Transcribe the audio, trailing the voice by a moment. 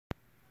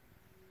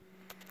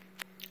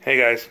Hey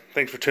guys,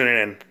 thanks for tuning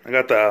in. I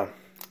got the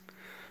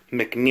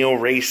McNeil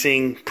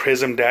Racing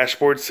Prizm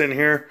dashboard sitting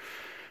here.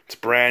 It's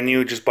brand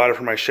new, just bought it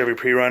from my Chevy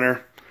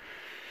Prerunner.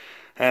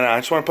 And I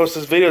just want to post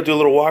this video, do a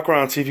little walk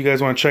around, see if you guys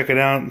want to check it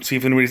out, and see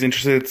if anybody's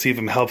interested, see if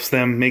it helps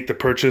them make the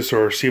purchase,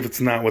 or see if it's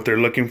not what they're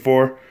looking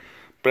for.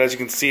 But as you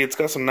can see, it's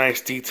got some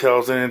nice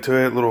details into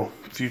it, little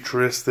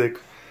futuristic,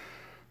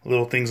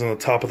 little things on the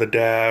top of the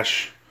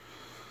dash.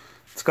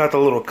 It's got the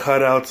little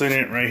cutouts in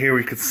it right here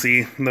where you can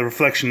see. The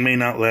reflection may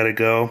not let it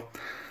go.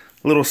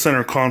 Little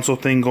center console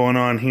thing going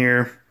on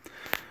here.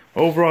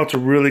 Overall, it's a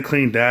really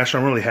clean dash.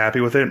 I'm really happy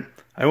with it.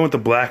 I went with the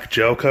black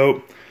gel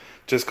coat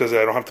just because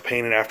I don't have to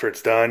paint it after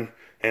it's done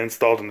and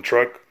installed in the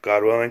truck,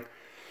 God willing.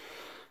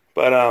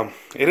 But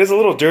it is a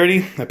little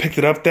dirty. I picked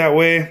it up that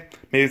way.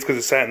 Maybe it's because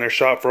it sat in their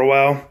shop for a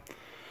while.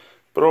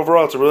 But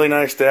overall, it's a really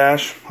nice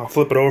dash. I'll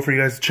flip it over for you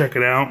guys to check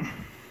it out,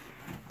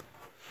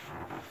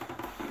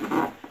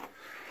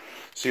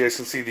 so you guys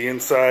can see the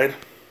inside,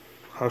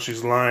 how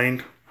she's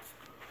lined.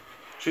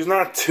 She's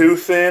not too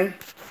thin,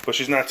 but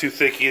she's not too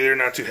thick either,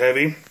 not too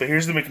heavy. But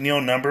here's the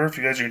McNeil number if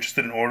you guys are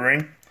interested in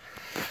ordering.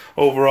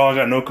 Overall, I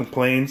got no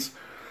complaints.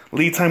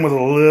 Lead time was a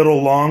little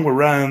long, but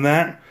rather than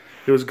that,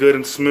 it was good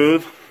and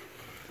smooth.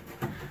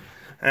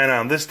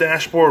 And this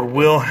dashboard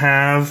will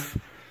have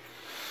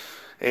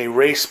a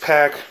race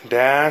pack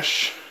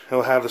dash.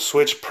 It'll have the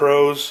Switch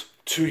Pros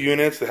 2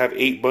 units that have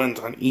 8 buttons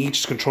on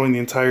each, controlling the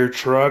entire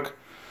truck.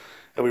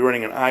 I'll be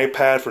running an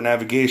iPad for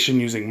navigation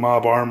using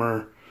Mob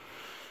Armor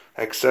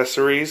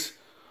accessories.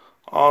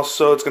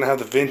 Also, it's going to have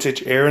the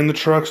vintage air in the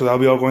truck, so that'll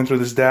be all going through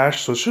this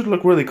dash. So it should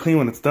look really clean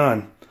when it's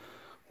done.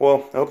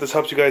 Well, I hope this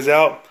helps you guys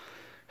out.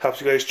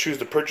 Helps you guys choose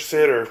to purchase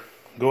it or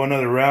go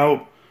another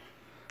route.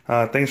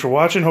 Thanks for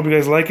watching. Hope you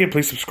guys like it.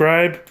 Please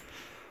subscribe.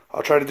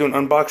 I'll try to do an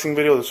unboxing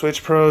video of the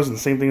Switch Pros and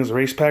the same thing as the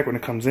race pack when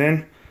it comes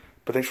in.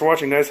 But thanks for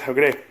watching, guys. Have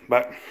a good day.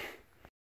 Bye.